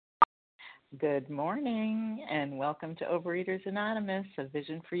Good morning, and welcome to Overeaters Anonymous, a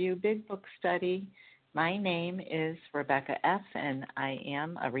Vision for You Big Book study. My name is Rebecca F., and I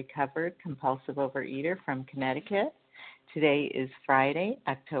am a recovered compulsive overeater from Connecticut. Today is Friday,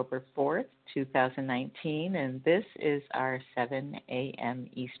 October 4th, 2019, and this is our 7 a.m.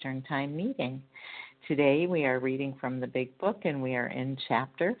 Eastern Time meeting. Today we are reading from the Big Book, and we are in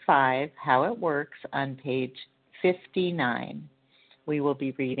Chapter 5, How It Works, on page 59. We will be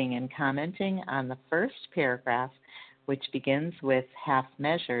reading and commenting on the first paragraph, which begins with half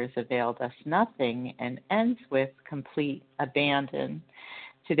measures availed us nothing and ends with complete abandon.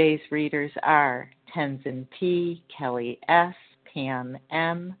 Today's readers are Tenzin P., Kelly S., Pam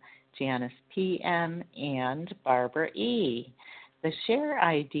M., Janice P. M., and Barbara E. The share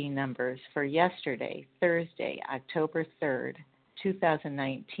ID numbers for yesterday, Thursday, October 3rd,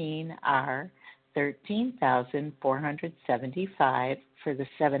 2019 are 13,475 for the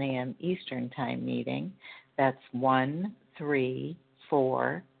 7 a.m. Eastern Time meeting. That's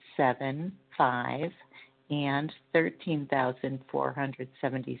 13475, and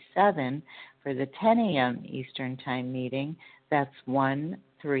 13,477 for the 10 a.m. Eastern Time meeting. That's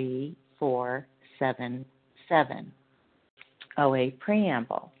 13477. OA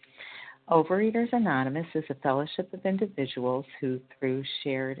Preamble. Overeaters Anonymous is a fellowship of individuals who, through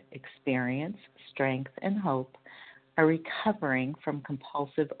shared experience, strength, and hope, are recovering from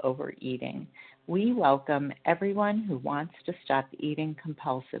compulsive overeating. We welcome everyone who wants to stop eating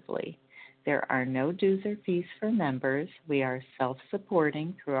compulsively. There are no dues or fees for members. We are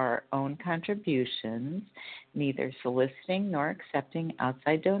self-supporting through our own contributions, neither soliciting nor accepting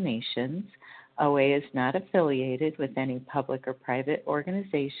outside donations. OA is not affiliated with any public or private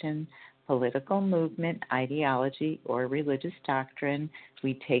organization, political movement, ideology, or religious doctrine.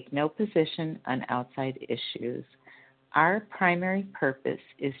 We take no position on outside issues. Our primary purpose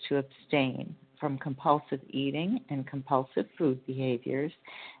is to abstain from compulsive eating and compulsive food behaviors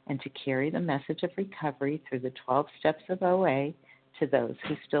and to carry the message of recovery through the 12 steps of OA to those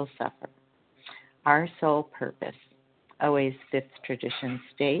who still suffer. Our sole purpose. OA's fifth tradition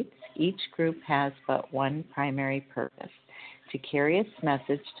states each group has but one primary purpose: to carry its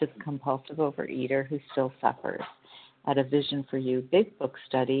message to the compulsive overeater who still suffers. At a Vision for You Big Book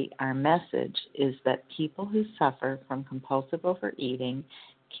study, our message is that people who suffer from compulsive overeating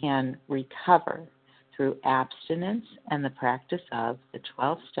can recover through abstinence and the practice of the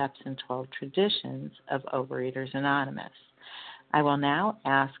 12 steps and 12 traditions of Overeaters Anonymous. I will now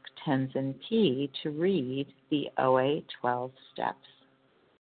ask Tenzin P. to read the OA 12 steps.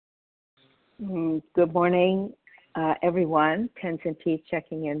 Good morning, everyone. Tenzin P.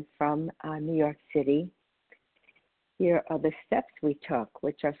 checking in from New York City. Here are the steps we took,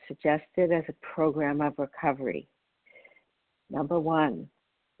 which are suggested as a program of recovery. Number 1,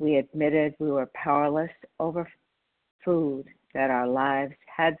 we admitted we were powerless over food, that our lives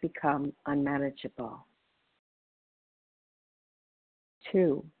had become unmanageable.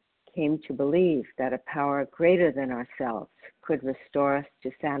 2, came to believe that a power greater than ourselves could restore us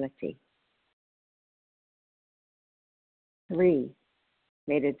to sanity. 3,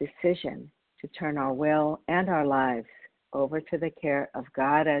 made a decision to turn our will and our lives over to the care of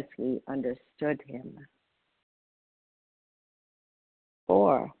God as we understood Him.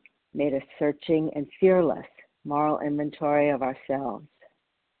 4, made a searching and fearless moral inventory of ourselves.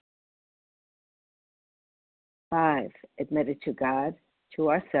 5, admitted to God, to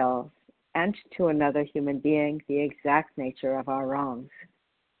ourselves, and to another human being the exact nature of our wrongs.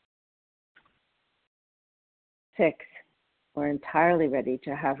 6, we're entirely ready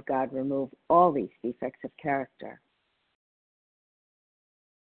to have God remove all these defects of character.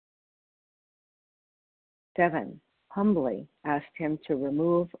 7, humbly asked Him to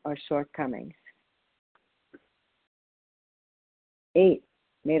remove our shortcomings. 8,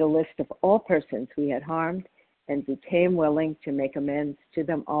 made a list of all persons we had harmed and became willing to make amends to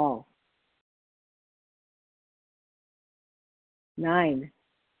them all. 9,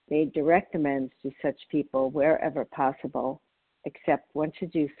 made direct amends to such people wherever possible, except when to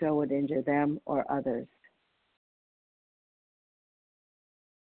do so would injure them or others.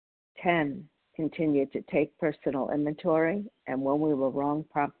 10, continued to take personal inventory, and when we were wrong,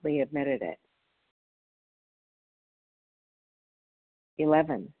 promptly admitted it.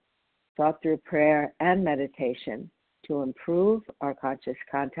 11, sought through prayer and meditation to improve our conscious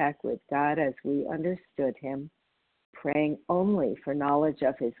contact with God as we understood Him, praying only for knowledge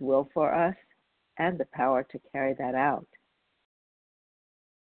of His will for us and the power to carry that out.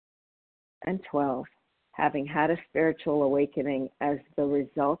 And 12, having had a spiritual awakening as the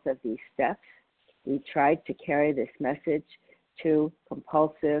result of these steps, we tried to carry this message to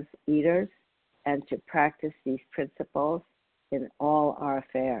compulsive eaters and to practice these principles in all our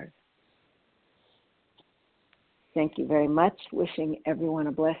affairs. Thank you very much. Wishing everyone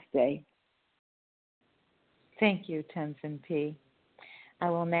a blessed day. Thank you, Tenzin P. I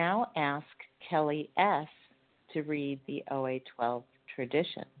will now ask Kelly S. to read the OA 12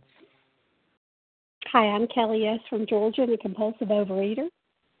 traditions. Hi, I'm Kelly S. from Georgia, the compulsive overeater.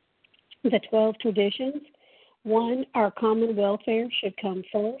 The 12 traditions. 1, our common welfare should come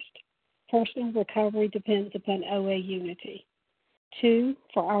first. Personal recovery depends upon OA unity. 2,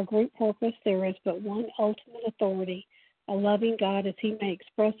 for our group purpose, there is but one ultimate authority, a loving God as he may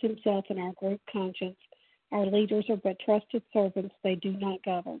express himself in our group conscience. Our leaders are but trusted servants, they do not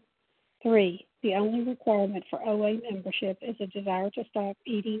govern. 3, the only requirement for OA membership is a desire to stop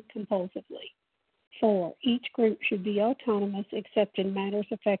eating compulsively. 4, each group should be autonomous except in matters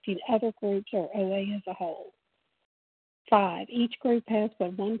affecting other groups or OA as a whole. 5, each group has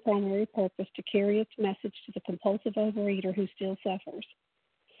but one primary purpose, to carry its message to the compulsive overeater who still suffers.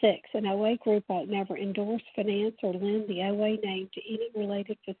 6, an OA group ought never endorse, finance, or lend the OA name to any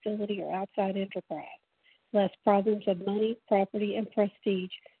related facility or outside enterprise, lest problems of money, property, and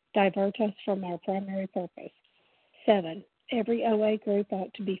prestige divert us from our primary purpose. 7, every OA group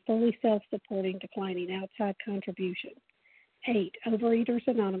ought to be fully self-supporting, declining outside contributions. 8, Overeaters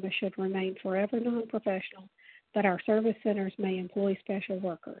Anonymous should remain forever non-professional, but our service centers may employ special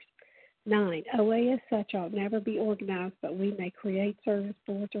workers. 9, OA as such ought never be organized, but we may create service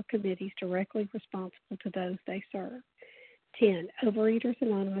boards or committees directly responsible to those they serve. 10, Overeaters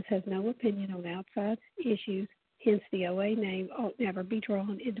Anonymous has no opinion on outside issues, hence the OA name ought never be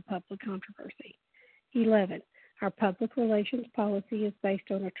drawn into public controversy. 11, our public relations policy is based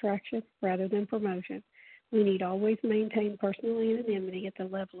on attraction rather than promotion. We need always maintain personal anonymity at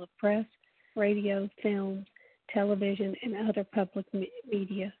the level of press, radio, films, television, and other public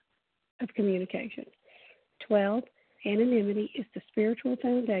media of communication. 12, anonymity is the spiritual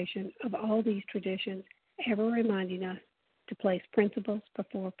foundation of all these traditions, ever reminding us to place principles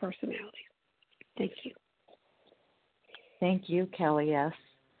before personality. Thank you. Thank you, Kelly S.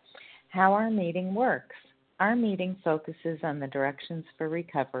 How our meeting works. Our meeting focuses on the directions for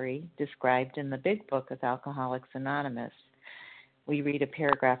recovery described in the Big Book of Alcoholics Anonymous. We read a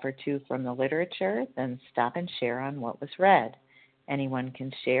paragraph or two from the literature, then stop and share on what was read. Anyone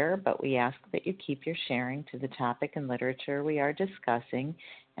can share, but we ask that you keep your sharing to the topic and literature we are discussing,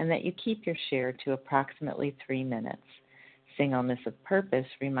 and that you keep your share to approximately 3 minutes. Singleness of purpose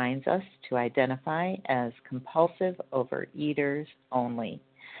reminds us to identify as compulsive overeaters only.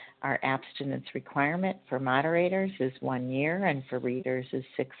 Our abstinence requirement for moderators is 1 year, and for readers is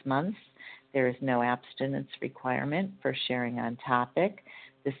 6 months. There is no abstinence requirement for sharing on topic.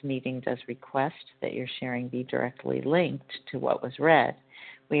 This meeting does request that your sharing be directly linked to what was read.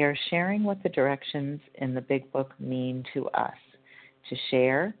 We are sharing what the directions in the Big Book mean to us. To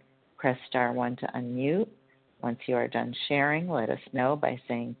share, press star 1 to unmute. Once you are done sharing, let us know by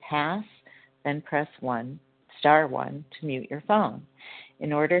saying pass, then press star 1 to mute your phone.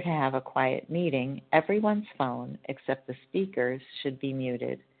 In order to have a quiet meeting, everyone's phone except the speaker's should be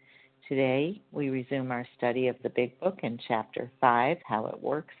muted. Today, we resume our study of the Big Book in Chapter 5, How It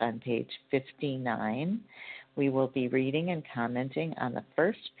Works, on page 59. We will be reading and commenting on the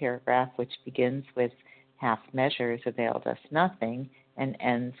first paragraph, which begins with half measures availed us nothing and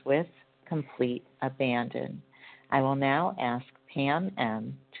ends with complete abandon. I will now ask Pam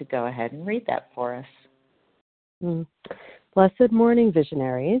M. to go ahead and read that for us. Blessed morning,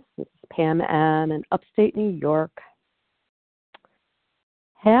 visionaries. This is Pam M. in upstate New York.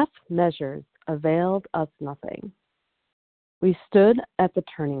 Half measures availed us nothing. We stood at the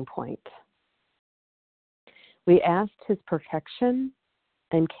turning point. We asked his protection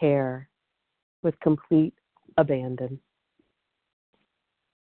and care with complete abandon.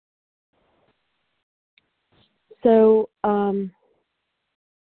 So, half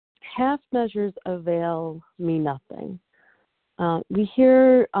measures avail me nothing. We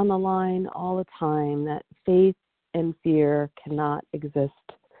hear on the line all the time that faith and fear cannot exist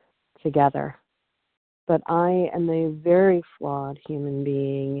together. But I am a very flawed human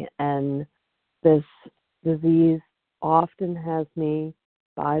being, and this disease often has me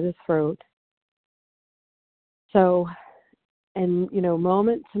by the throat. So,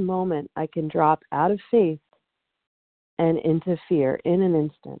 moment to moment, I can drop out of faith and into fear in an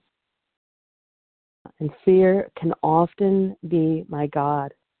instant. And fear can often be my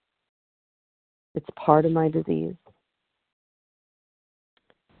God. It's part of my disease.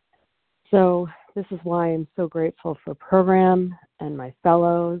 So this is why I'm so grateful for program and my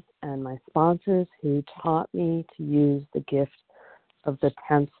fellows and my sponsors who taught me to use the gift of the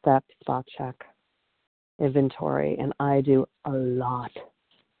 10th step spot check. inventory, and I do a lot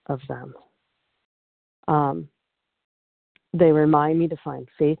of them. They remind me to find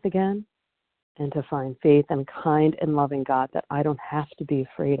faith again, and to find faith in a kind and loving God that I don't have to be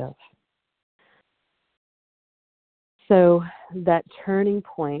afraid of. So that turning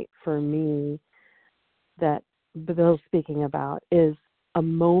point for me that Bill's speaking about is a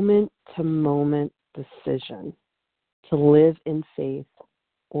moment-to-moment decision to live in faith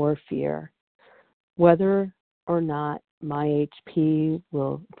or fear, whether or not my HP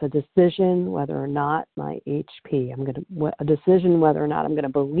will, it's a decision whether or not my HP, a decision whether or not I'm going to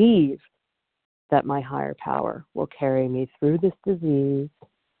believe that my higher power will carry me through this disease,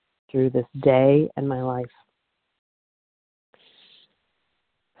 through this day and my life.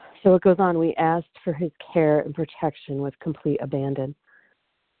 So it goes on, we asked for his care and protection with complete abandon.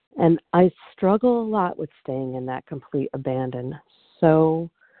 And I struggle a lot with staying in that complete abandon. So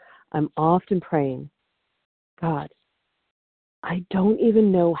I'm often praying, God, I don't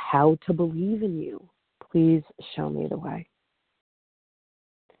even know how to believe in you. Please show me the way.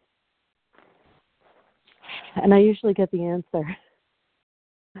 And I usually get the answer.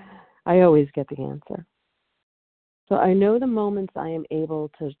 I always get the answer. So I know the moments I am able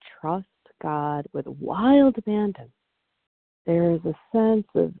to trust God with wild abandon. There is a sense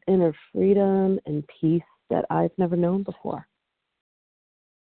of inner freedom and peace that I've never known before.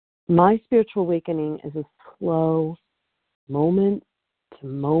 My spiritual awakening is a slow,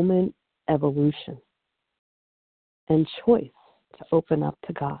 moment-to-moment evolution and choice to open up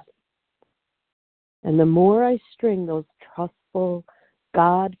to God. And the more I string those trustful,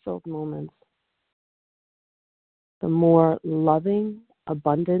 God-filled moments, the more loving,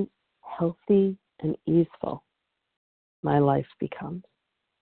 abundant, healthy, and easeful my life becomes.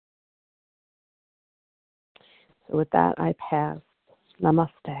 So with that, I pass.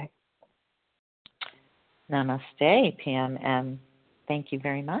 Namaste. Namaste, PMM. Thank you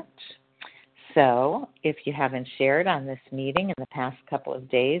very much. So if you haven't shared on this meeting in the past couple of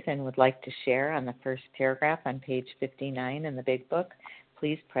days and would like to share on the first paragraph on page 59 in the Big Book,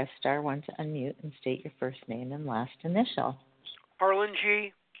 please press *1 to unmute and state your first name and last initial. Harlan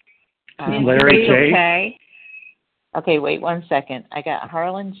G. Larry K. Okay, wait 1 second. I got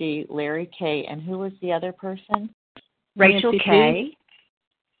Harlan G., Larry K., and who was the other person? Rachel K.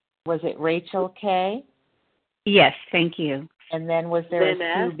 Was it Rachel K.? Yes, thank you. And then was there Lynn a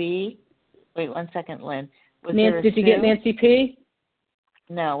S. Sue B.? Wait 1 second, Lynn. Was Nancy, there a did you Sue? get Nancy P?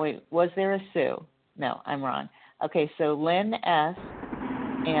 No, wait. Was there a Sue? No, I'm wrong. Okay, so Lynn S.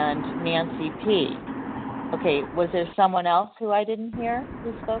 and Nancy P. Okay, was there someone else who I didn't hear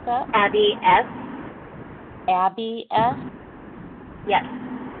who spoke up? Abby S. Abby S.? Yes.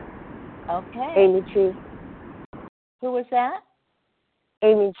 Okay. Amy G. Who was that?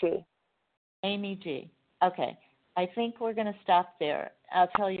 Amy G. Amy G. Okay. I think we're going to stop there. I'll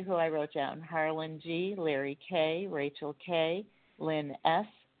tell you who I wrote down. Harlan G., Larry K., Rachel K., Lynn S.,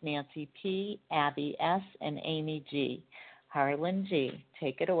 Nancy P., Abby S., and Amy G. Harlan G.,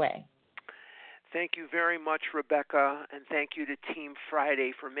 take it away. Thank you very much, Rebecca, and thank you to Team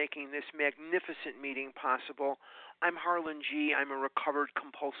Friday for making this magnificent meeting possible. I'm Harlan G. I'm a recovered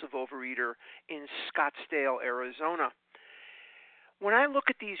compulsive overeater in Scottsdale, Arizona. When I look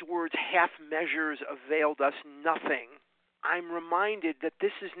at these words, half measures availed us nothing, I'm reminded that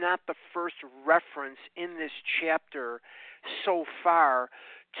this is not the first reference in this chapter so far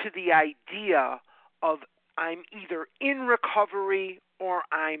to the idea of I'm either in recovery or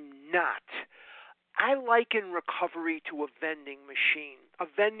I'm not. I liken recovery to a vending machine. A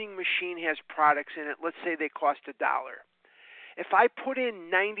vending machine has products in it. Let's say they cost $1. If I put in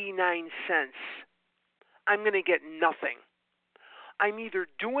 99 cents, I'm going to get nothing. I'm either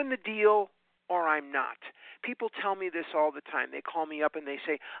doing the deal or I'm not. People tell me this all the time. They call me up and they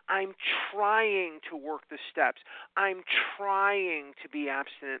say, I'm trying to work the steps. I'm trying to be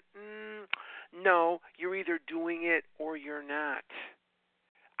abstinent. No, you're either doing it or you're not.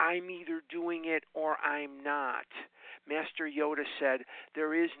 I'm either doing it or I'm not. Master Yoda said,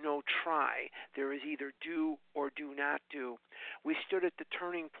 there is no try. There is either do or do not do. We stood at the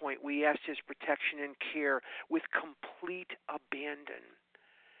turning point. We asked his protection and care with complete abandon.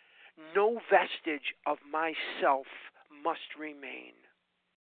 No vestige of myself must remain.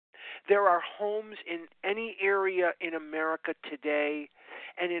 There are homes in any area in America today,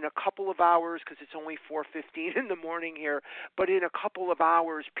 and in a couple of hours, because it's only 4:15 in the morning here, but in a couple of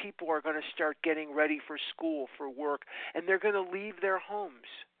hours, people are going to start getting ready for school, for work, and they're going to leave their homes.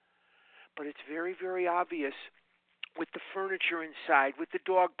 But it's very, very obvious with the furniture inside, with the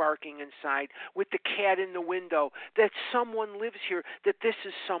dog barking inside, with the cat in the window, that someone lives here, that this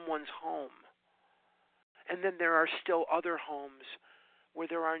is someone's home. And then there are still other homes where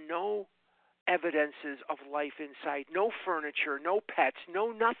there are no evidences of life inside, no furniture, no pets,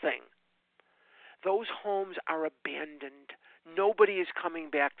 no nothing. Those homes are abandoned. Nobody is coming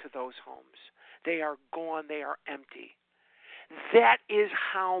back to those homes. They are gone. They are empty. That is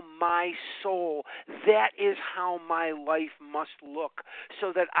how my soul, that is how my life must look,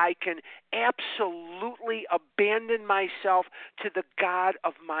 so that I can absolutely abandon myself to the God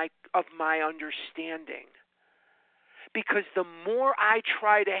of my understanding. Because the more I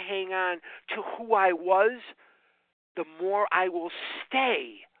try to hang on to who I was, the more I will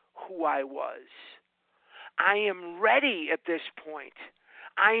stay who I was. I am ready at this point.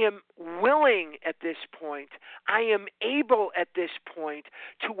 I am willing at this point. I am able at this point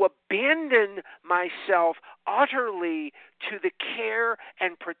to abandon myself utterly to the care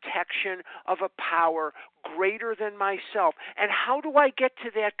and protection of a power greater than myself. And how do I get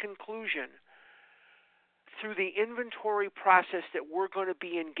to that conclusion? Through the inventory process that we're going to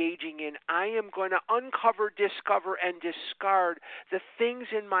be engaging in, I am going to uncover, discover, and discard the things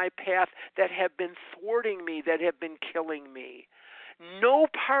in my path that have been thwarting me, that have been killing me. No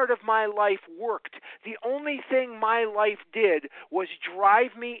part of my life worked. The only thing my life did was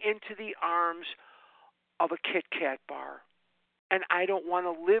drive me into the arms of a Kit Kat bar. And I don't want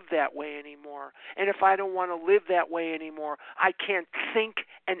to live that way anymore. And if I don't want to live that way anymore, I can't think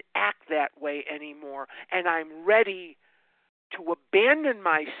and act that way anymore. And I'm ready to abandon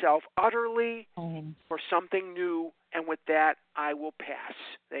myself utterly for something new. And with that, I will pass.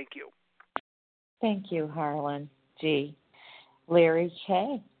 Thank you. Thank you, Harlan G. Larry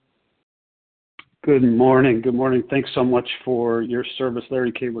K. Good morning. Good morning. Thanks so much for your service.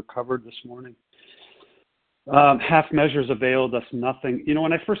 Larry K. recovered this morning. Half measures availed us nothing. You know,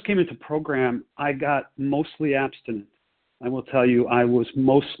 when I first came into program, I got mostly abstinent. I will tell you, I was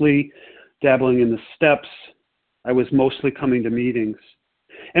mostly dabbling in the steps. I was mostly coming to meetings.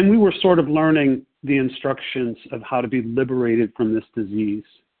 And we were sort of learning the instructions of how to be liberated from this disease.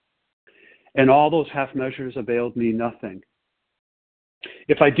 And all those half measures availed me nothing.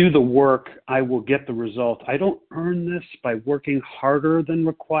 If I do the work, I will get the result. I don't earn this by working harder than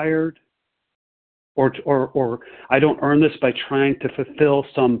required. Or I don't earn this by trying to fulfill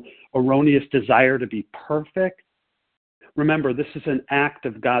some erroneous desire to be perfect. Remember, this is an act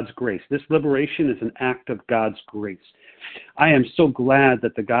of God's grace. This liberation is an act of God's grace. I am so glad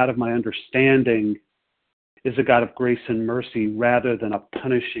that the God of my understanding is a God of grace and mercy rather than a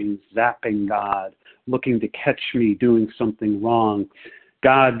punishing, zapping God looking to catch me doing something wrong.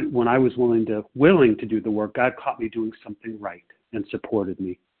 God, when I was willing to do the work, God caught me doing something right and supported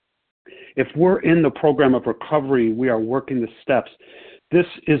me. If we're in the program of recovery, we are working the steps. This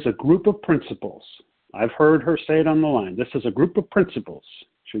is a group of principles. I've heard her say it on the line. This is a group of principles.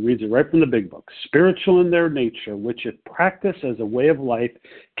 She reads it right from the big book. Spiritual in their nature, which if practiced as a way of life,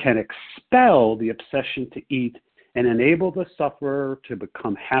 can expel the obsession to eat and enable the sufferer to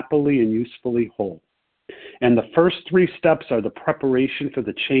become happily and usefully whole. And the first three steps are the preparation for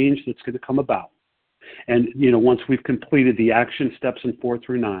the change that's going to come about. And, once we've completed the action steps in 4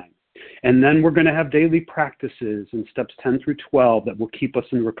 through 9. And then we're going to have daily practices in steps 10 through 12 that will keep us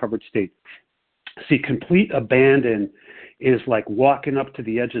in a recovered state. See, complete abandon is like walking up to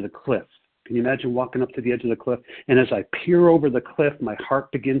the edge of the cliff. Can you imagine walking up to the edge of the cliff? And as I peer over the cliff, my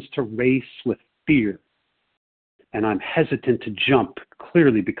heart begins to race with fear. And I'm hesitant to jump,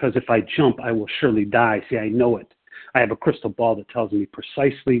 clearly, because if I jump, I will surely die. See, I know it. I have a crystal ball that tells me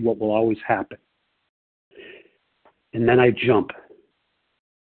precisely what will always happen. And then I jump.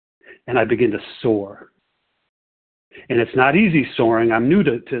 And I begin to soar. And it's not easy soaring. I'm new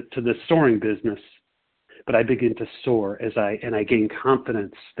to this soaring business. But I begin to soar as I gain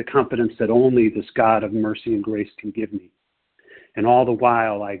confidence, the confidence that only this God of mercy and grace can give me. And all the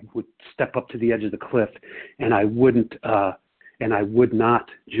while, I would step up to the edge of the cliff, and I would not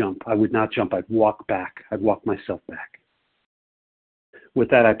jump. I would not jump. I'd walk back. I'd walk myself back. With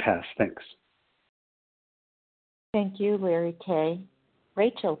that, I pass. Thanks. Thank you, Larry K.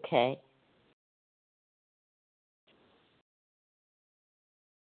 Rachel K.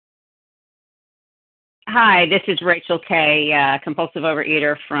 Hi, this is Rachel K., compulsive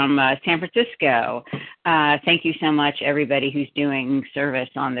overeater from San Francisco. Thank you so much, everybody who's doing service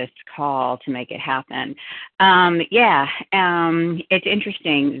on this call to make it happen. It's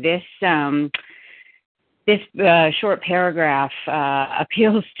interesting. This short paragraph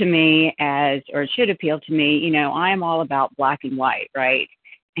appeals to me or it should appeal to me. I am all about black and white, right?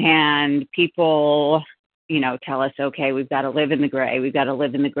 And people tell us, okay, we've got to live in the gray. We've got to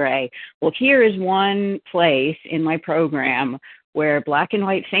live in the gray. Well, here is one place in my program where black and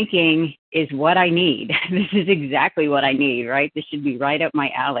white thinking is what I need. This is exactly what I need, right? This should be right up my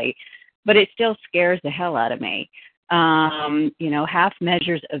alley. But it still scares the hell out of me. Half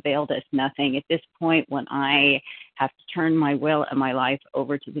measures availed us nothing. At this point, when I have to turn my will and my life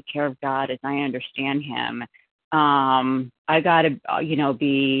over to the care of God as I understand Him, I got to,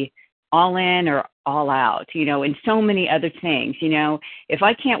 be all in or all out, in so many other things. If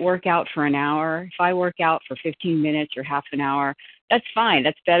I can't work out for an hour, if I work out for 15 minutes or half an hour, that's fine.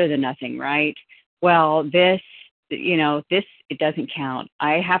 That's better than nothing, right? Well, this, it doesn't count.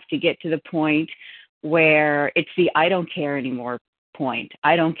 I have to get to the point where it's the I don't care anymore point.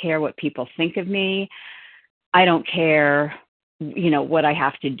 I don't care what people think of me. I don't care, what I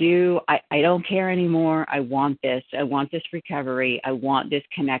have to do. I don't care anymore. I want this. I want this recovery. I want this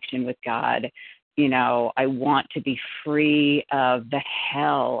connection with God. I want to be free of the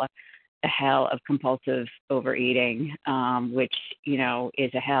hell of compulsive overeating, which,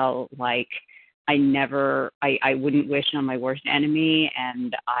 is a hell like I wouldn't wish on my worst enemy,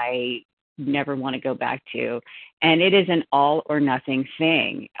 and I never want to go back to. And it is an all or nothing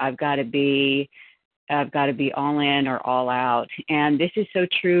thing. I've got to be all in or all out. And this is so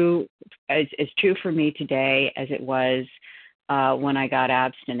true, as true for me today as it was when I got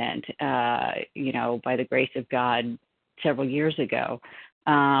abstinent, by the grace of God several years ago.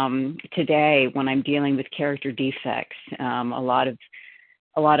 Today, when I'm dealing with character defects, a lot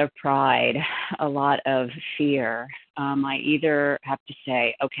of pride, a lot of fear, I either have to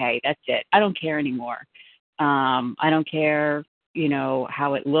say, okay, that's it. I don't care anymore. I don't care,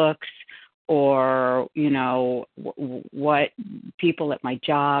 how it looks, or, what people at my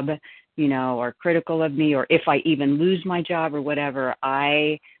job, are critical of me, or if I even lose my job or whatever.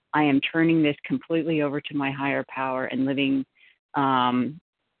 I am turning this completely over to my higher power and living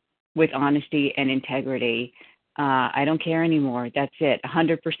with honesty and integrity. I don't care anymore. That's it.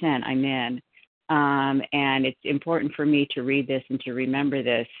 100% I'm in. And it's important for me to read this and to remember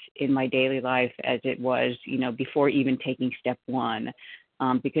this in my daily life as it was, before even taking step one.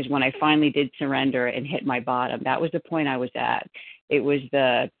 Because when I finally did surrender and hit my bottom, that was the point I was at. It was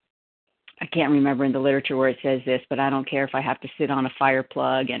I can't remember in the literature where it says this, but I don't care if I have to sit on a fire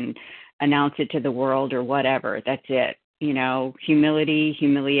plug and announce it to the world or whatever. That's it. Humility,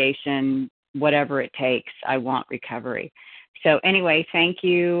 humiliation, whatever it takes. I want recovery. So anyway, thank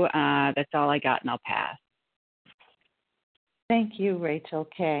you. That's all I got, and I'll pass. Thank you, Rachel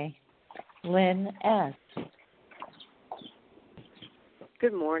K. Lynn S.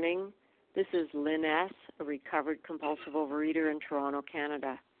 Good morning. This is Lynn S., a recovered compulsive overeater in Toronto,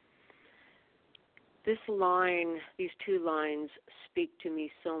 Canada. These two lines speak to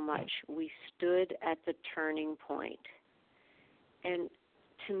me so much. We stood at the turning point. And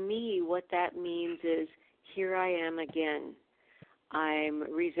to me, what that means is, here I am again. I'm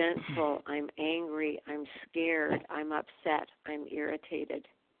resentful, I'm angry, I'm scared, I'm upset, I'm irritated,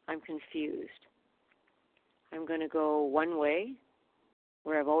 I'm confused. I'm going to go one way,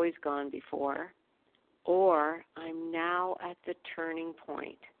 where I've always gone before, or I'm now at the turning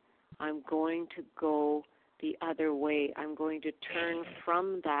point. I'm going to go the other way. I'm going to turn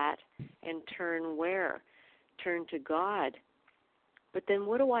from that and turn where? Turn to God. But then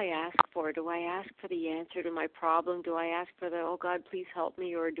what do I ask for? Do I ask for the answer to my problem? Do I ask for the, oh God, please help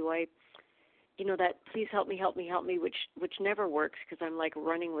me? Or do I, that please help me, which never works, because I'm like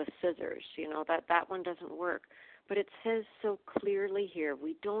running with scissors. That one doesn't work. But it says so clearly here,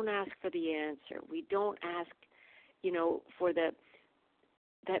 we don't ask for the answer. We don't ask, for that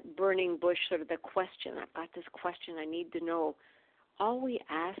burning bush, sort of the question. I've got this question I need to know. All we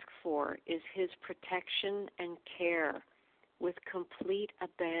ask for is His protection and care with complete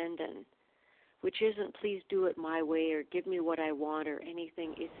abandon, which isn't please do it my way or give me what I want or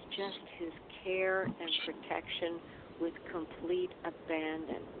anything. It's just His care and protection with complete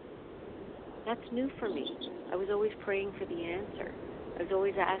abandon. That's new for me. I was always praying for the answer. I was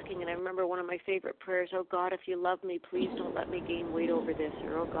always asking, and I remember one of my favorite prayers, oh God, if you love me, please don't let me gain weight over this,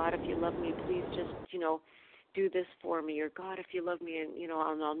 or oh God, if you love me, please just, do this for me, or God, if you love me, and,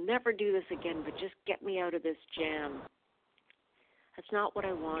 I'll never do this again, but just get me out of this jam. That's not what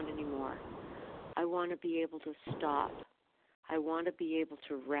I want anymore. I want to be able to stop. I want to be able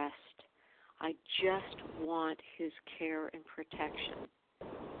to rest. I just want His care and protection.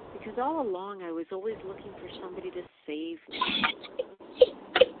 Because all along I was always looking for somebody to save me.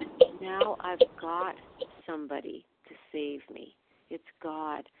 Now I've got somebody to save me. It's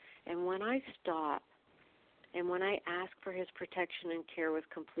God. And when I stop, and when I ask for His protection and care with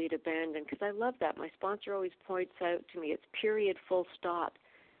complete abandon, because I love that. My sponsor always points out to me, it's period, full stop.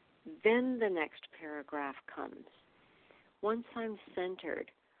 Then the next paragraph comes. Once I'm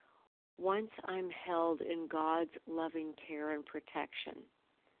centered, Once I'm held in God's loving care and protection,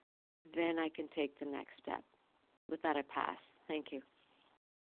 then I can take the next step. With that, I pass. Thank you.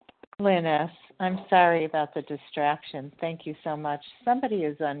 Lynn S., I'm sorry about the distraction. Thank you so much. Somebody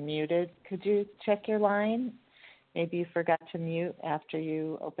is unmuted. Could you check your line? Maybe you forgot to mute after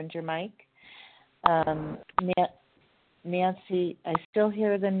you opened your mic. Nancy, I still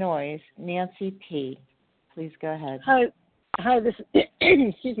hear the noise. Nancy P., please go ahead. Hi. This is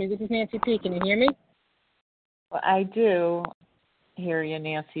excuse me. This is Nancy P. Can you hear me? Well, I do hear you,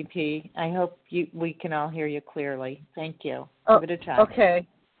 Nancy P. I hope we can all hear you clearly. Thank you. Give it a try. Okay.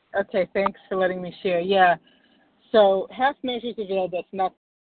 Thanks for letting me share. Yeah. So half measures avail us nothing.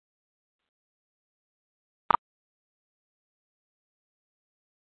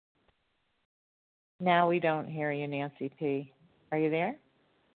 Now we don't hear you, Nancy P. Are you there?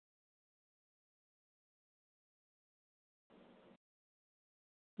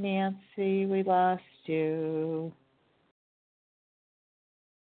 Nancy, we lost you.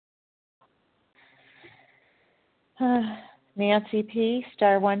 Nancy P.,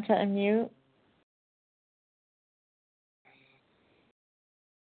 *1 to unmute.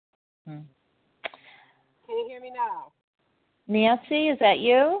 Can you hear me now? Nancy, is that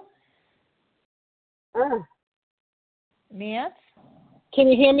you? Nancy? Can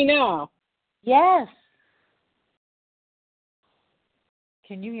you hear me now? Yes.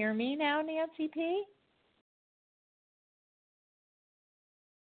 Can you hear me now, Nancy P.?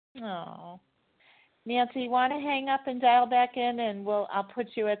 Oh. Nancy, you want to hang up and dial back in, and I'll put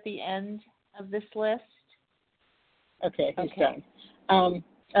you at the end of this list? Okay, he's done. All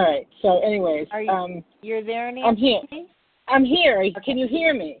right. So, anyways, you're there, Nancy? I'm here. Okay. Can you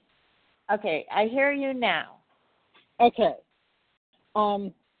hear me? Okay, I hear you now. Okay.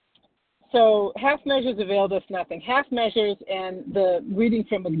 So half measures availed us nothing. Half measures, and the reading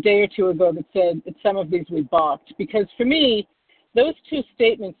from a day or two ago that said that some of these we balked, because for me, those two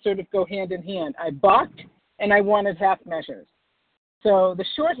statements sort of go hand in hand. I balked and I wanted half measures. So the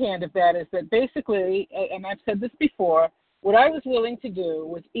shorthand of that is that basically, and I've said this before, what I was willing to do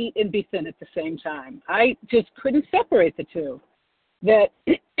was eat and be thin at the same time. I just couldn't separate the two. That,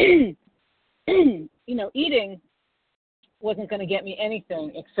 eating wasn't going to get me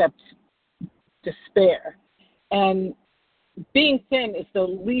anything except despair. And being thin is the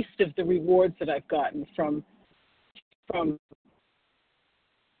least of the rewards that I've gotten from.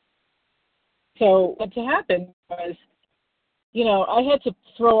 So what happened was, I had to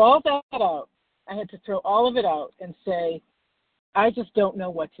throw all that out. I had to throw all of it out and say, I just don't know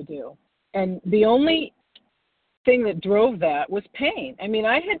what to do. And the only thing that drove that was pain. I mean,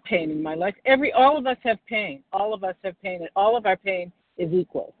 I had pain in my life. All of us have pain. All of us have pain, and all of our pain is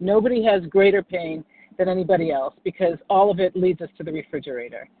equal. Nobody has greater pain than anybody else because all of it leads us to the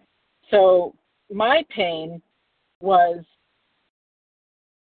refrigerator. So my pain was,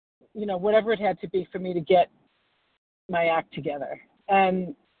 whatever it had to be for me to get my act together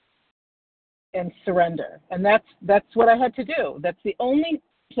and surrender. And that's what I had to do. That's the only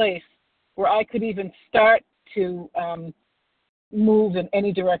place where I could even start to move in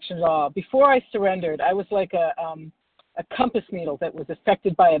any direction at all. Before I surrendered, I was like a compass needle that was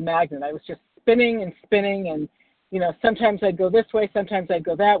affected by a magnet. I was just spinning and spinning, and sometimes I'd go this way, sometimes I'd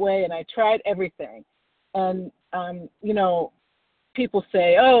go that way, and I tried everything. And people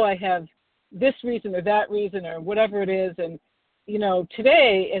say, oh, I have this reason or that reason or whatever it is, and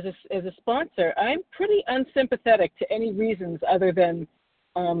today as a sponsor, I'm pretty unsympathetic to any reasons other than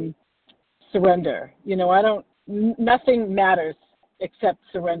surrender. Nothing matters except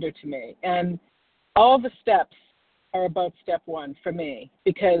surrender to me. And all the steps are about step one for me,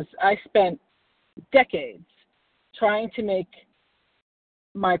 because I spent decades trying to make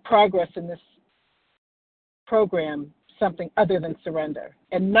my progress in this program something other than surrender.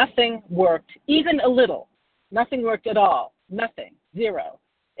 And nothing worked, even a little. Nothing worked at all. Nothing. Zero.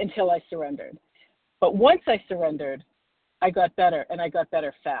 Until I surrendered. But once I surrendered, I got better, and I got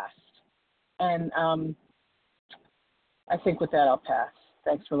better fast. And I think with that, I'll pass.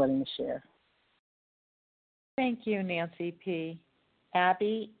 Thanks for letting me share. Thank you, Nancy P.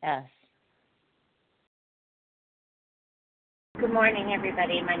 Abby S. Good morning,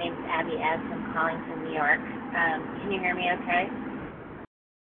 everybody. My name is Abby S. I'm calling from New York. Can you hear me okay?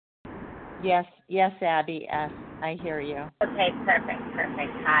 Yes, Abby S. I hear you. Okay, perfect.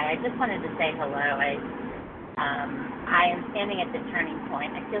 Hi, I just wanted to say hello. I am standing at the turning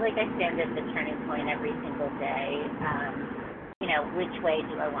point. I feel like I stand at the turning point every single day. Which way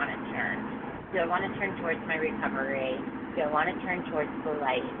do I want to turn? Do I want to turn towards my recovery? Do I want to turn towards the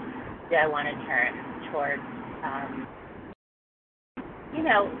light? Do I want to turn towards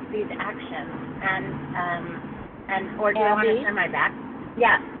these actions. And or do I want to turn my back?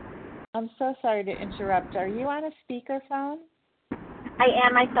 Yeah. I'm so sorry to interrupt. Are you on a speakerphone? I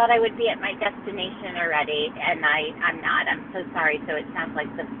am. I thought I would be at my destination already, and I'm not. I'm so sorry. So it sounds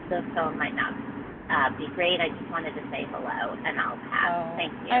like the phone might not be great. I just wanted to say hello, and I'll pass. Oh,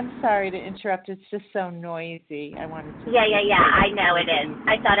 thank you. I'm sorry to interrupt. It's just so noisy. I wanted to. Yeah. I know it is.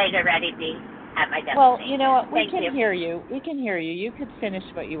 I thought I'd already be at my destination. Well, you know what? We Thank can you. hear you. We can hear you. You could finish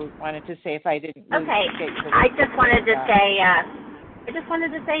what you wanted to say if I didn't. Okay. I just wanted to say. I just wanted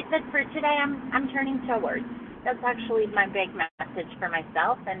to say that for today, I'm turning towards. That's actually my big message for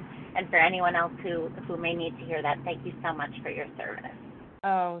myself and for anyone else who may need to hear that. Thank you so much for your service.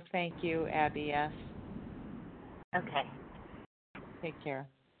 Oh, thank you, Abby S. Okay. Take care.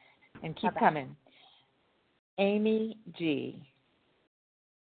 And keep Bye-bye. coming. Amy G.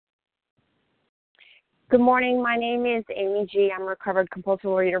 Good morning. My name is Amy G. I'm a recovered compulsive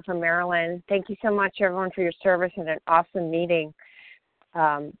overeater from Maryland. Thank you so much, everyone, for your service and an awesome meeting.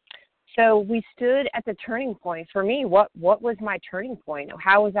 So we stood at the turning point. For me, what was my turning point?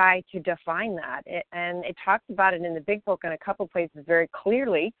 How was I to define that? And it talks about it in the Big Book in a couple places very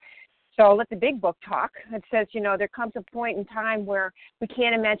clearly. So I'll let the Big Book talk. It says, there comes a point in time where we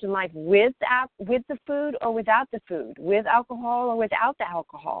can't imagine life with the food or without the food, with alcohol or without the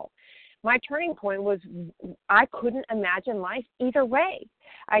alcohol. My turning point was I couldn't imagine life either way.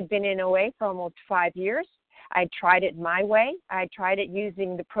 I'd been in OA for almost 5 years. I tried it my way. I tried it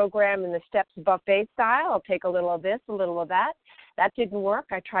using the program in the steps buffet style. I'll take a little of this, a little of that. That didn't work.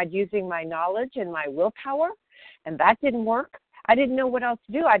 I tried using my knowledge and my willpower, and that didn't work. I didn't know what else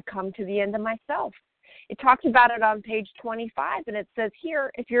to do. I'd come to the end of myself. It talks about it on page 25, and it says here,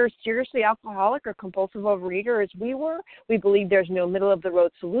 if you're a seriously alcoholic or compulsive overeater as we were, we believe there's no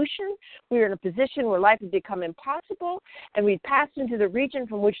middle-of-the-road solution. We were in a position where life had become impossible, and we'd passed into the region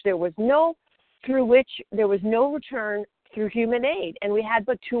from which there was no return through human aid, and we had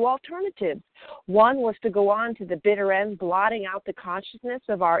but two alternatives. One was to go on to the bitter end, blotting out the consciousness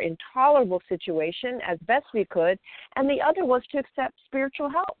of our intolerable situation as best we could, and the other was to accept spiritual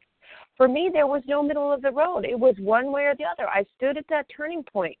help. For me, there was no middle of the road. It was one way or the other. I stood at that turning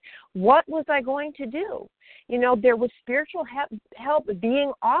point. What was I going to do? There was spiritual help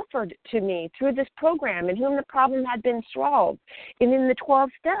being offered to me through this program in whom the problem had been solved and in the 12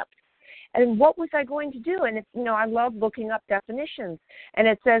 steps. And what was I going to do? And, I love looking up definitions. And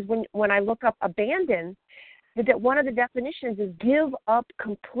it says when I look up abandon, one of the definitions is give up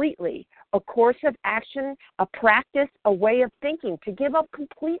completely, a course of action, a practice, a way of thinking, to give up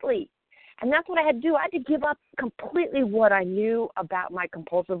completely. And that's what I had to do. I had to give up completely what I knew about my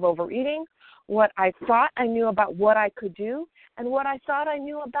compulsive overeating, what I thought I knew about what I could do, and what I thought I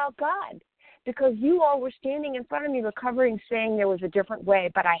knew about God. Because you all were standing in front of me recovering, saying there was a different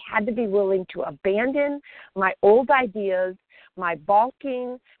way, but I had to be willing to abandon my old ideas, my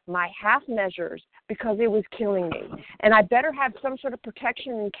balking, my half measures, because it was killing me. And I better have some sort of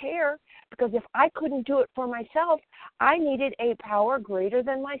protection and care, because if I couldn't do it for myself, I needed a power greater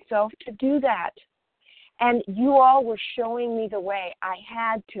than myself to do that. And you all were showing me the way. I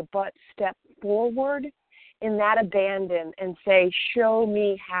had to but step forward in that abandon and say, show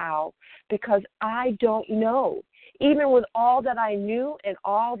me how, because I don't know. Even with all that I knew and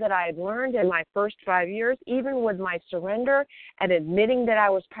all that I had learned in my first 5 years, even with my surrender and admitting that I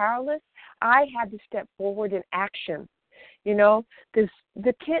was powerless, I had to step forward in action.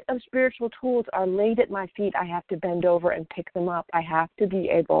 The kit of spiritual tools are laid at my feet. I have to bend over and pick them up. I have to be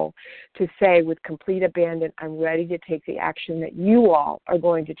able to say with complete abandon, I'm ready to take the action that you all are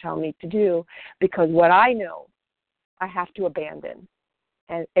going to tell me to do, because what I know, I have to abandon.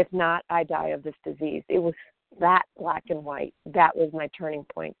 And if not, I die of this disease. It was that black and white. That was my turning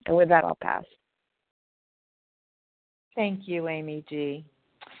point. And with that, I'll pass. Thank you, Amy G.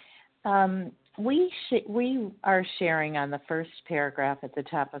 We are sharing on the first paragraph at the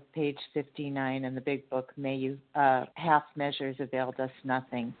top of page 59 in the Big Book, May You Half Measures Availed Us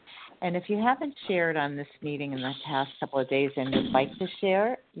Nothing. And if you haven't shared on this meeting in the past couple of days and would like to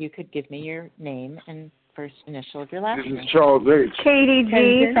share, you could give me your name and first initial of your last name. This is Charles H. Katie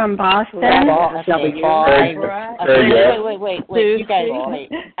G. from Boston. Wait. You guys,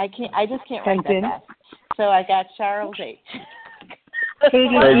 wait. I just can't write that fast. So I got Charles H. Katie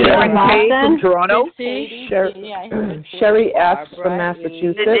G. from Boston. From Toronto. Sherry S. from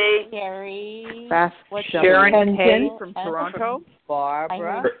Massachusetts. Sherry. Sharon K. from Toronto.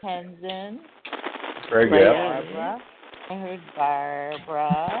 Barbara. I heard Tenzin. Very good. Barbara. I heard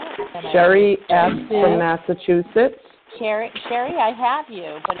Barbara. Sherry S. from Massachusetts. Sherry, I have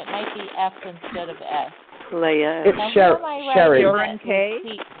you, but it might be F instead of S. Leah. It's Sherry. Sharon K.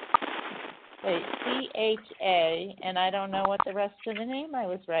 Wait, C-H-A, and I don't know what the rest of the name I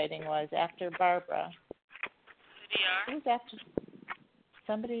was writing was after Barbara. Who's after?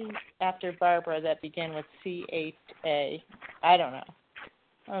 Somebody after Barbara that began with C-H-A. I don't know.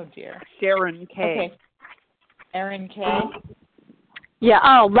 Oh, dear. Sharon K. Okay. Erin K. Yeah.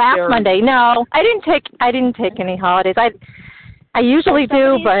 Oh, last Sharon. Monday. No, I didn't take any holidays. I usually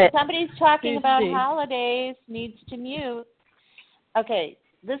do, but somebody's talking about holidays. Needs to mute. Okay.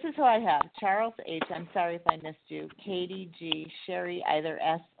 This is who I have. Charles H. I'm sorry if I missed you. Katie G. Sherry, either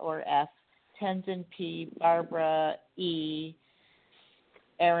S or F. Tenzin P. Barbara E.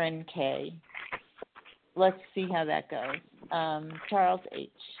 Erin K. Let's see how that goes. Charles H.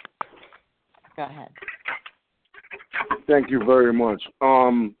 Go ahead. Thank you very much.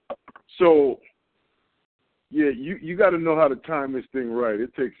 So, yeah, you got to know how to time this thing right.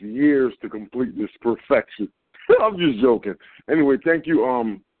 It takes years to complete this perfection. I'm just joking. Anyway, thank you,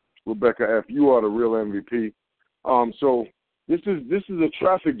 Rebecca F. You are the real MVP. So this is a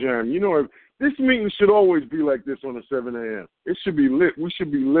traffic jam. You know, this meeting should always be like this on a 7 a.m. It should be lit. We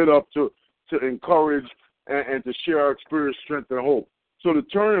should be lit up to encourage and to share our experience, strength, and hope. So the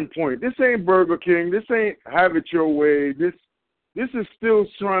turning point. This ain't Burger King. This ain't have it your way. This is still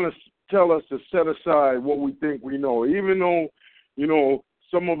trying to tell us to set aside what we think we know, even though, you know,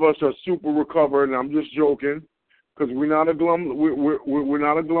 some of us are super recovered, and I'm just joking. Because we're not a glum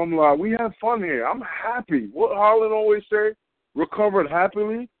lot. We have fun here. I'm happy. What Harlan always say, recovered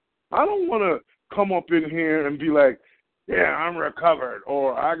happily. I don't want to come up in here and be like, yeah, I'm recovered,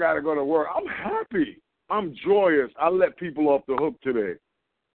 or I got to go to work. I'm happy. I'm joyous. I let people off the hook today.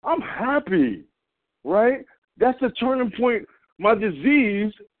 I'm happy, right? That's the turning point. My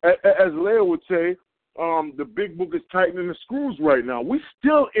disease, as Leah would say, the big book is tightening the screws right now. We're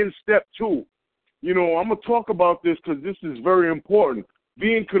still in step 2. You know, I'm going to talk about this because this is very important.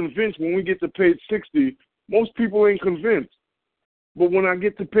 Being convinced when we get to page 60, most people ain't convinced. But when I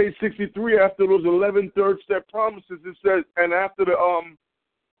get to page 63, after those 11 third-step promises, it says, and after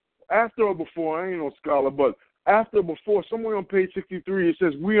or before, I ain't no scholar, but after or before, somewhere on page 63, it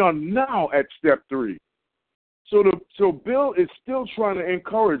says, we are now at step 3. So Bill is still trying to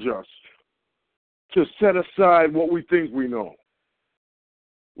encourage us to set aside what we think we know.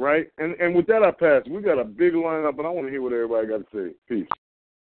 Right? And with that, I pass. We got a big lineup, and I want to hear what everybody got to say. Peace.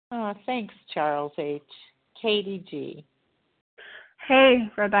 Oh, thanks, Charles H. Katie G. Hey,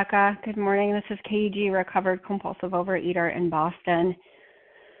 Rebecca. Good morning. This is Katie G., recovered compulsive overeater in Boston.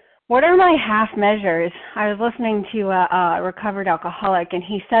 What are my half measures? I was listening to a recovered alcoholic, and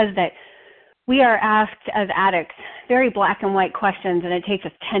he says that we are asked as addicts very black and white questions, and it takes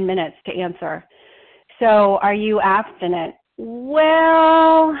us 10 minutes to answer. So are you abstinent?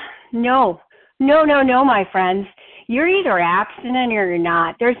 Well, no, my friends. You're either abstinent or you're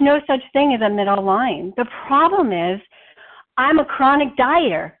not. There's no such thing as a middle line. The problem is I'm a chronic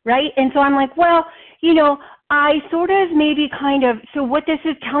dieter, right? And so I'm like, well, you know, I sort of maybe kind of, so what this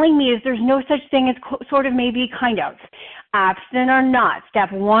is telling me is there's no such thing as sort of maybe kind of abstinent or not,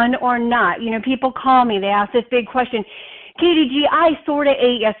 step 1 or not. You know, people call me, they ask this big question. Katie G, I sort of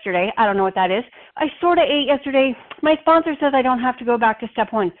ate yesterday. I don't know what that is. I sort of ate yesterday. My sponsor says I don't have to go back to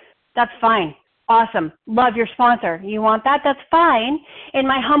step 1. That's fine. Awesome. Love your sponsor. You want that? That's fine. In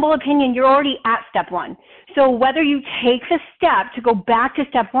my humble opinion, you're already at step 1. So whether you take the step to go back to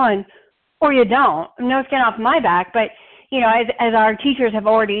step 1 or you don't, no skin off my back, but, you know, as our teachers have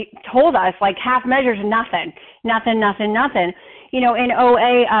already told us, like half measures, nothing. You know, in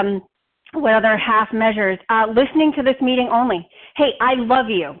OA, what other half measures? Listening to this meeting only. Hey, I love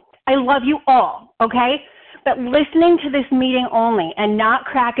you. I love you all, okay? But listening to this meeting only and not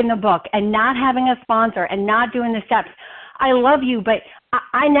cracking the book and not having a sponsor and not doing the steps, I love you, but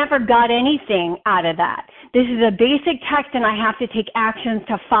I never got anything out of that. This is a basic text and I have to take actions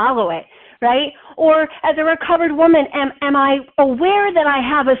to follow it, right? Or as a recovered woman, am I aware that I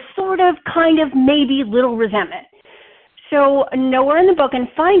have a sort of, kind of, maybe little resentment? So nowhere in the book, and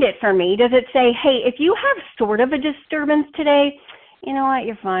find it for me, does it say, hey, if you have sort of a disturbance today, you know what,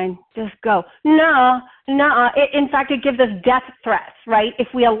 you're fine, just go. No. In fact, it gives us death threats, right, if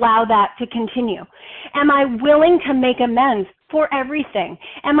we allow that to continue. Am I willing to make amends for everything?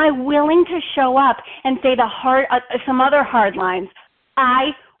 Am I willing to show up and say some other hard lines?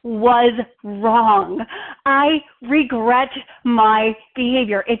 I was wrong. I regret my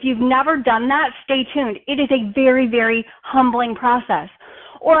behavior. If you've never done that, stay tuned. It is a very, very humbling process.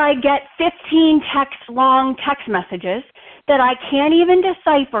 Or I get 15 long text messages that I can't even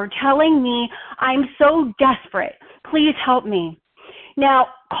decipher telling me I'm so desperate. Please help me. Now,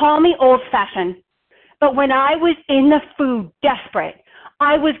 call me old-fashioned, But when I was in the food, desperate,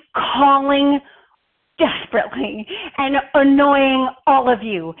 I was calling desperately and annoying all of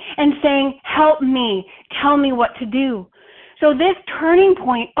you and saying, help me, tell me what to do. So this turning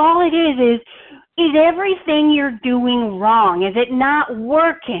point, all it is everything you're doing wrong? Is it not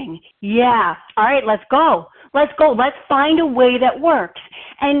working? Yeah. All right, let's go. Let's go. Let's find a way that works.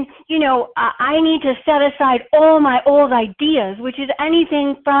 And, I need to set aside all my old ideas, which is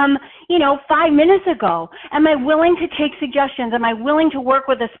anything from, 5 minutes ago. Am I willing to take suggestions? Am I willing to work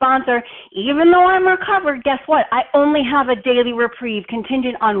with a sponsor? Even though I'm recovered, guess what? I only have a daily reprieve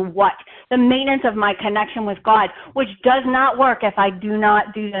contingent on what? The maintenance of my connection with God, which does not work if I do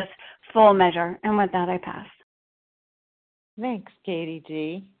not do this full measure. And with that, I pass. Thanks, Katie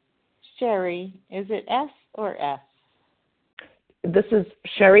G. Sherry, is it S or F? This is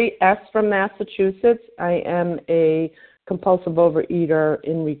Sherry S. from Massachusetts. I am a compulsive overeater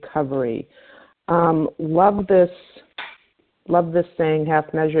in recovery. Love this saying,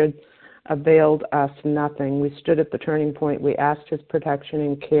 half measured availed us nothing. We stood at the turning point. We asked his protection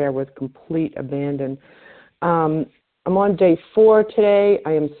and care with complete abandon. I'm on day 4 today.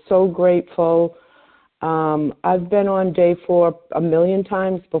 I am so grateful. I've been on day 4 a million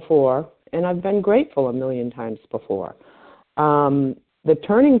times before, and I've been grateful a million times before. The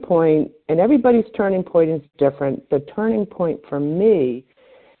turning point, and everybody's turning point is different. The turning point for me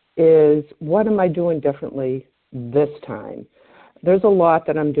is, what am I doing differently this time? There's a lot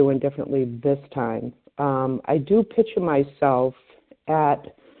that I'm doing differently this time. I do picture myself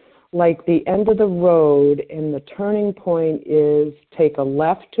at like the end of the road, and the turning point is take a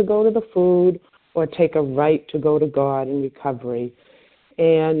left to go to the food or take a right to go to God in recovery.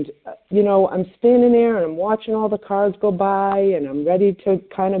 And, I'm standing there and I'm watching all the cars go by, and I'm ready to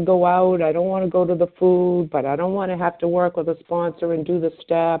kind of go out. I don't want to go to the food, but I don't want to have to work with a sponsor and do the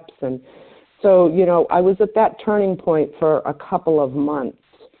steps. And so, I was at that turning point for a couple of months.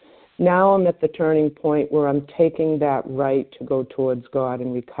 Now I'm at the turning point where I'm taking that right to go towards God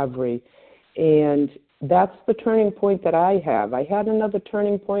in recovery. And that's the turning point that I have. I had another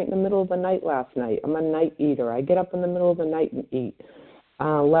turning point in the middle of the night last night. I'm a night eater. I get up in the middle of the night and eat.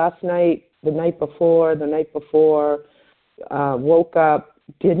 Last night, the night before, woke up,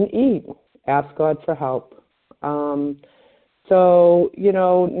 didn't eat, asked God for help. So,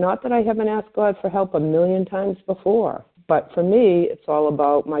 not that I haven't asked God for help a million times before, but for me, it's all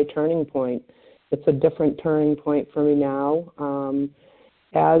about my turning point. It's a different turning point for me now.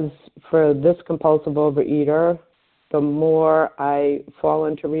 As for this compulsive overeater, the more I fall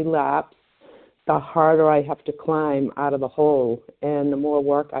into relapse, the harder I have to climb out of the hole and the more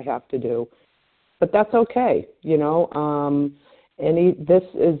work I have to do. But that's okay, this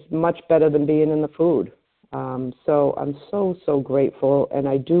is much better than being in the food. So I'm so grateful, and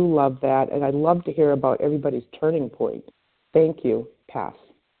I do love that, and I'd love to hear about everybody's turning point. Thank you. Pass.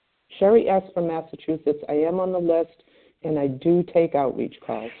 Sherry S. from Massachusetts. I am on the list, and I do take outreach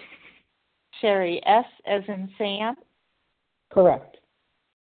calls. Sherry S. as in Sam? Correct.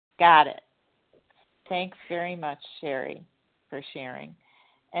 Got it. Thanks very much, Sherry, for sharing.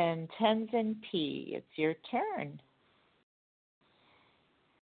 And Tenzin P., it's your turn.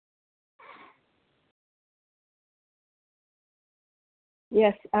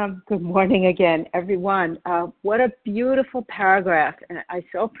 Yes, good morning again, everyone. What a beautiful paragraph, and I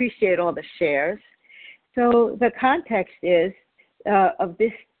so appreciate all the shares. So the context is of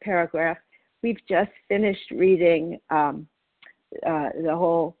this paragraph, we've just finished reading the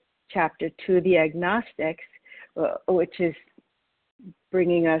whole chapter 2, the agnostics, which is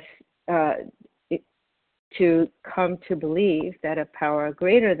bringing us to come to believe that a power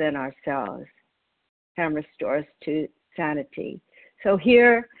greater than ourselves can restore us to sanity. So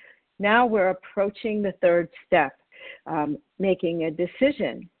here, now we're approaching the third step, making a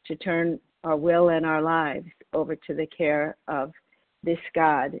decision to turn our will and our lives over to the care of this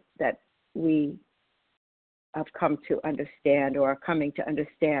God that we have come to understand or are coming to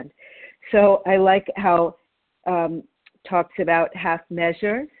understand. So I like how talks about half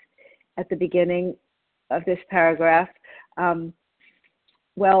measures at the beginning of this paragraph.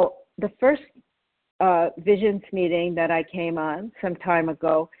 Well, the first Visions meeting that I came on some time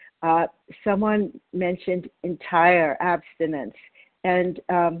ago, someone mentioned entire abstinence. And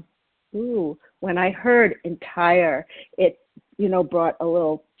when I heard entire, it brought a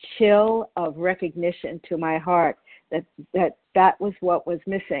little chill of recognition to my heart that was what was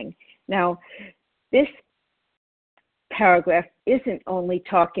missing. Now, this paragraph isn't only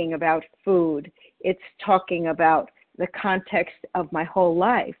talking about food, it's talking about the context of my whole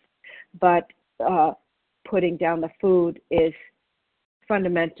life, but putting down the food is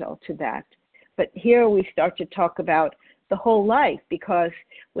fundamental to that. But here we start to talk about the whole life, because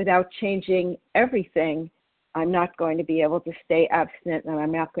without changing everything, I'm not going to be able to stay abstinent, and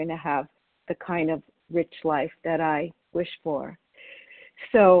I'm not going to have the kind of rich life that I wish for.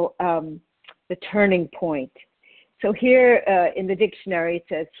 So the turning point. So here in the dictionary it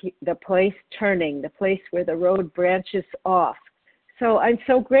says the place turning, the place where the road branches off. So I'm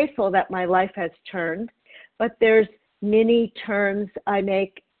so grateful that my life has turned, but there's many turns I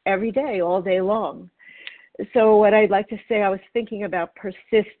make every day, all day long. So what I'd like to say, I was thinking about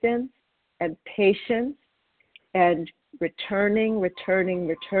persistence and patience and returning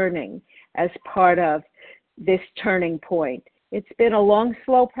as part of this turning point. It's been a long,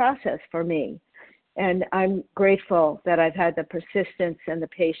 slow process for me, and I'm grateful that I've had the persistence and the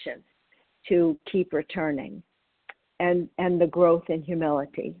patience to keep returning, and the growth in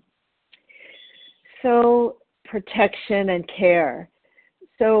humility. So protection and care.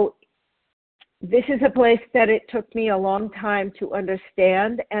 So this is a place that it took me a long time to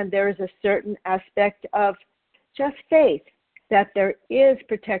understand, and there is a certain aspect of just faith that there is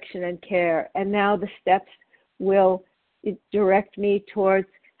protection and care, and now the steps will direct me towards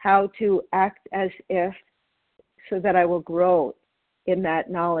how to act as if, so that I will grow in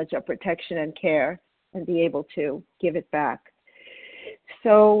that knowledge of protection and care and be able to give it back.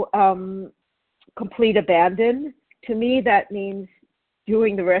 So complete abandon, to me that means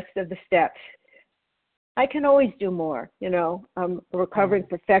doing the rest of the steps. I can always do more, I'm a recovering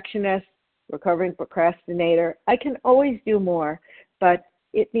perfectionist, recovering procrastinator. I can always do more, but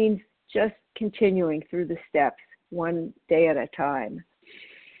it means just continuing through the steps one day at a time.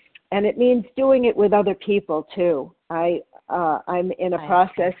 And it means doing it with other people too. I'm in a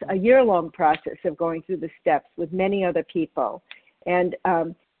process, a year-long process of going through the steps with many other people. And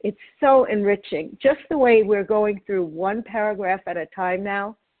it's so enriching. Just the way we're going through one paragraph at a time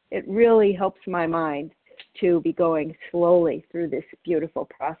now, it really helps my mind to be going slowly through this beautiful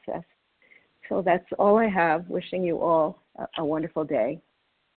process. So that's all I have. Wishing you all a wonderful day.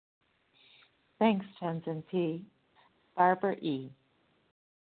 Thanks, Tenzin P. Barbara E.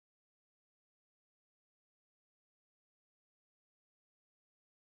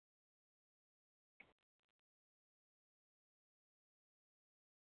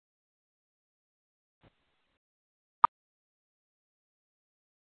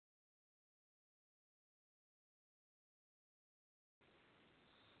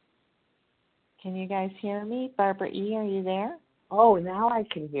 Can you guys hear me? Barbara E., are you there? Oh, now I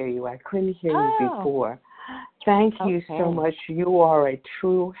can hear you. I couldn't hear you before. Thank you so much. You are a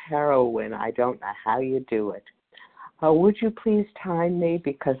true heroine. I don't know how you do it. Would you please time me,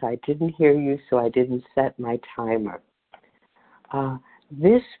 because I didn't hear you, so I didn't set my timer.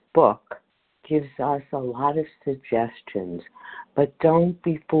 This book gives us a lot of suggestions, but don't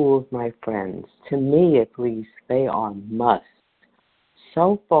be fooled, my friends. To me, at least, they are musts.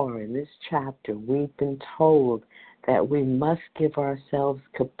 So far in this chapter, we've been told that we must give ourselves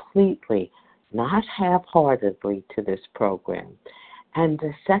completely, not half-heartedly, to this program. And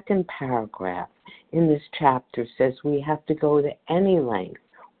the second paragraph in this chapter says we have to go to any length,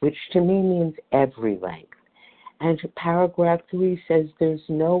 which to me means every length. And paragraph 3 says there's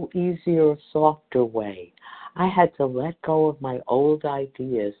no easier or softer way. I had to let go of my old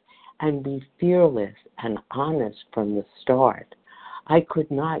ideas and be fearless and honest from the start. I could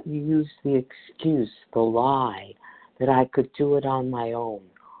not use the excuse, the lie, that I could do it on my own,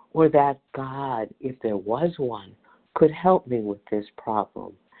 or that God, if there was one, could help me with this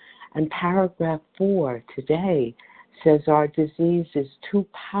problem. And paragraph 4 today says our disease is too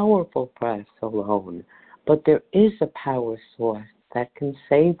powerful for us alone, but there is a power source that can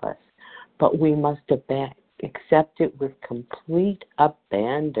save us, but we must accept it with complete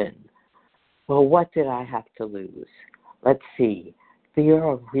abandon. Well, what did I have to lose? Let's see. Fear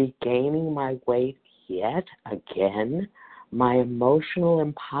of regaining my weight yet again, my emotional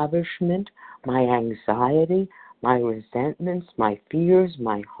impoverishment, my anxiety, my resentments, my fears,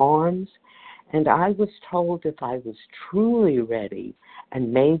 my harms. And I was told if I was truly ready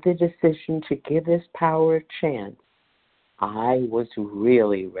and made the decision to give this power a chance, I was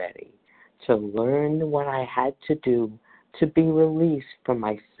really ready to learn what I had to do to be released from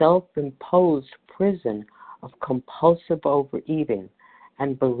my self-imposed prison of compulsive overeating.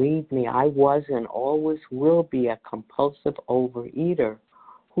 And believe me, I was and always will be a compulsive overeater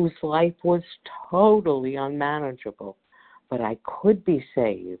whose life was totally unmanageable. But I could be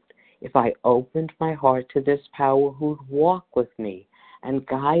saved if I opened my heart to this power who'd walk with me and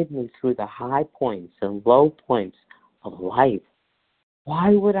guide me through the high points and low points of life.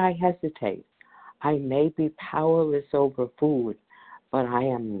 Why would I hesitate? I may be powerless over food, but I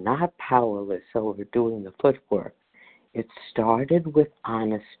am not powerless over doing the footwork. It started with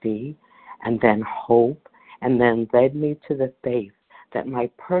honesty and then hope and then led me to the faith that my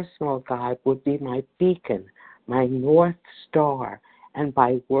personal guide would be my beacon, my North Star, and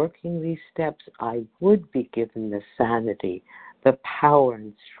by working these steps, I would be given the sanity, the power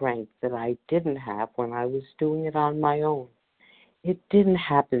and strength that I didn't have when I was doing it on my own. It didn't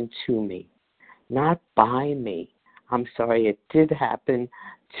happen to me, not by me. It did happen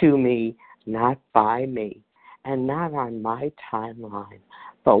to me, not by me, and not on my timeline,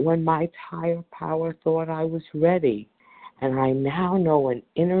 but when my higher power thought I was ready. And I now know an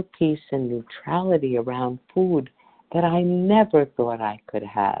inner peace and neutrality around food that I never thought I could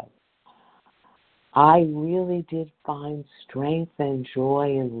have. I really did find strength and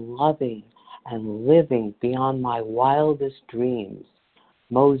joy in loving and living beyond my wildest dreams.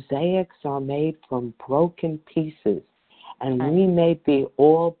 Mosaics are made from broken pieces, and we may be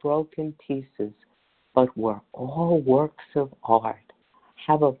all broken pieces, but we're all works of art.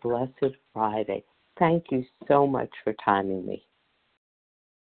 Have a blessed Friday. Thank you so much for timing me.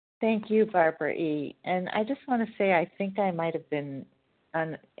 Thank you, Barbara E. And I just want to say I think I might have been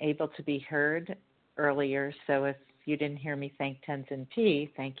unable to be heard earlier, so if you didn't hear me thank Tenzin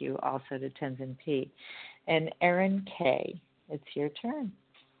P., thank you also to Tenzin P. And Erin K., it's your turn.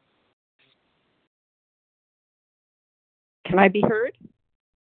 Can I be heard?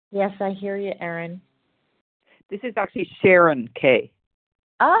 Yes, I hear you, Erin. This is actually Sharon K.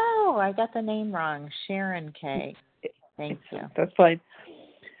 Oh, I got the name wrong. Sharon K. Thank you. That's fine.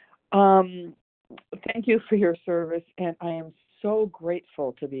 Thank you for your service, and I am so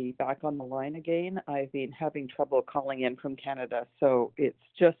grateful to be back on the line again. I've been having trouble calling in from Canada, so it's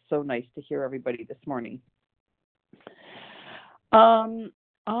just so nice to hear everybody this morning.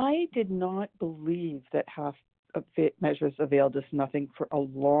 I did not believe that half measures availed us nothing for a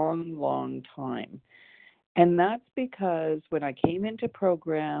long, long time. And that's because when I came into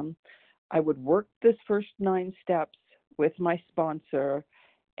program, I would work this first 9 steps with my sponsor,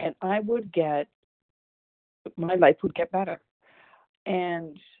 and my life would get better.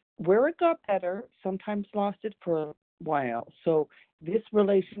 And where it got better sometimes lasted for a while. So this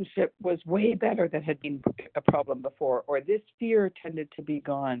relationship was way better than had been a problem before, or this fear tended to be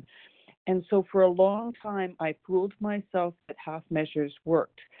gone. And so for a long time, I fooled myself that half measures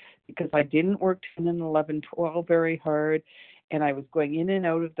worked because I didn't work 10 and 11, 12 very hard, and I was going in and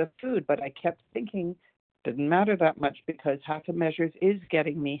out of the food. But I kept thinking it didn't matter that much because half a measures is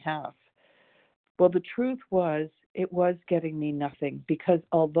getting me half. Well, the truth was it was getting me nothing, because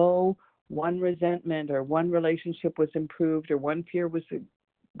although one resentment or one relationship was improved or one fear was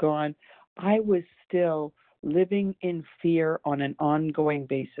gone, I was still living in fear on an ongoing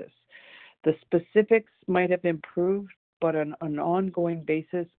basis. The specifics might have improved, but on an ongoing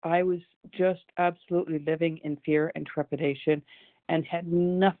basis, I was just absolutely living in fear and trepidation and had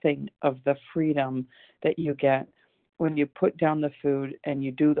nothing of the freedom that you get when you put down the food and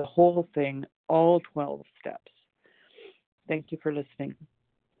you do the whole thing, all 12 steps. Thank you for listening.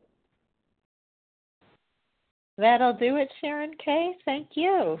 That'll do it, Sharon K. Thank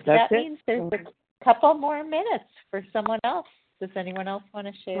you. That means there's a couple more minutes for someone else. Does anyone else want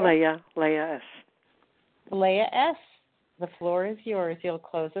to share? Leah S. Leah S., the floor is yours. You'll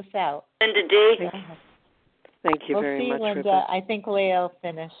close us out. Linda D. Thank you we'll very much, Linda. Rebecca. I think Leah will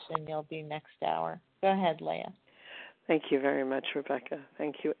finish, and you'll be next hour. Go ahead, Leah. Thank you very much, Rebecca.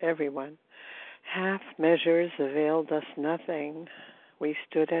 Thank you, everyone. Half measures availed us nothing. We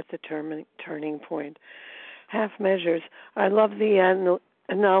stood at the turning point. Half measures. I love the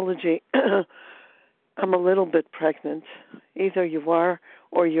analogy. I'm a little bit pregnant. Either you are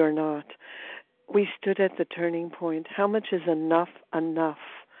or you're not. We stood at the turning point. How much is enough? Enough.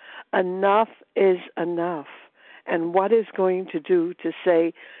 Enough is enough. And what is going to do to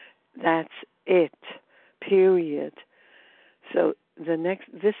say that's it, period. So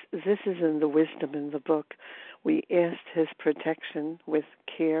this is in the wisdom in the book. We asked his protection with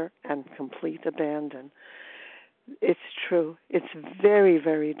care and complete abandon. It's true. It's very,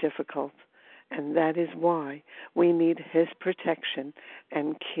 very difficult. And that is why we need his protection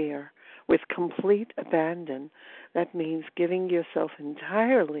and care with complete abandon. That means giving yourself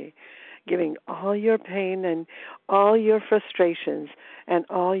entirely, giving all your pain and all your frustrations and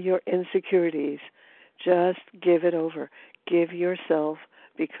all your insecurities. Just give it over. Give yourself,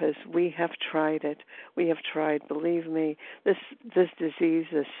 because we have tried it. We have tried, believe me, this disease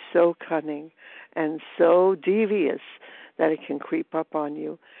is so cunning and so devious that it can creep up on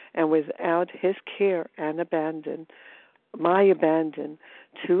you. And without his care and abandon, my abandon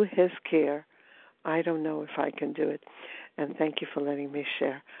to his care, I don't know if I can do it. And thank you for letting me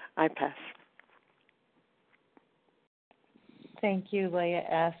share. I pass. Thank you, Leah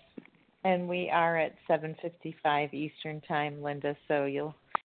S. And we are at 7:55 Eastern Time, Linda, so you'll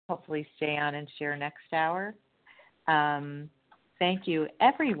hopefully stay on and share next hour. Thank you,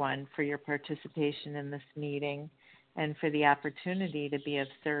 everyone, for your participation in this meeting and for the opportunity to be of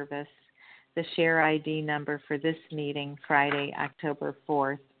service. The share ID number for this meeting, Friday, October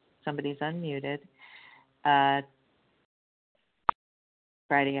 4th, somebody's unmuted, Friday,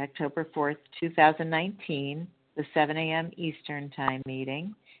 October 4th, 2019, the 7 a.m. Eastern Time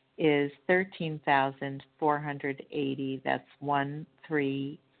meeting is 13,480. That's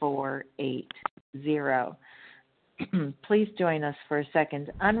 13480. Please join us for a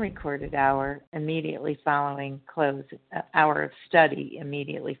second unrecorded hour immediately following hour of study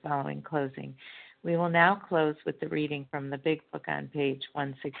immediately following closing. We will now close with the reading from the Big Book on page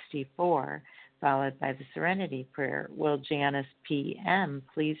 164, followed by the Serenity Prayer. Will Janice P.M.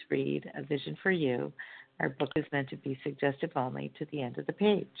 please read A Vision for You? Our book is meant to be suggestive only to the end of the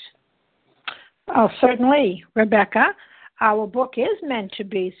page. Oh, certainly, Rebecca. Our book is meant to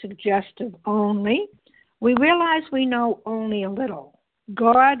be suggestive only. We realize we know only a little.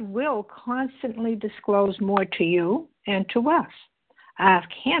 God will constantly disclose more to you and to us. Ask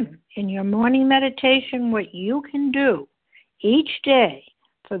Him in your morning meditation what you can do each day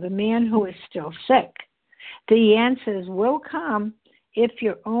for the man who is still sick. The answers will come if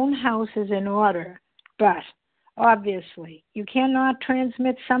your own house is in order, but obviously you cannot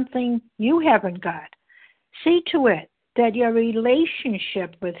transmit something you haven't got. See to it that your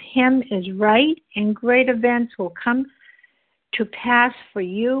relationship with Him is right, and great events will come to pass for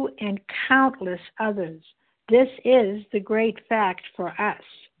you and countless others. This is the great fact for us.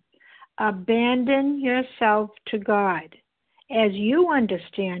 Abandon yourself to God as you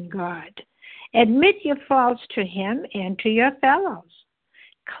understand God. Admit your faults to Him and to your fellows.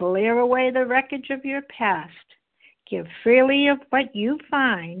 Clear away the wreckage of your past. Give freely of what you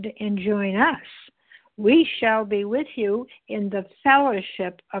find and join us. We shall be with you in the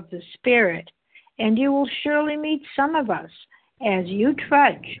fellowship of the Spirit, and you will surely meet some of us as you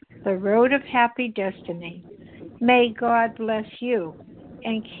trudge the road of happy destiny. May God bless you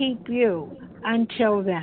and keep you until then.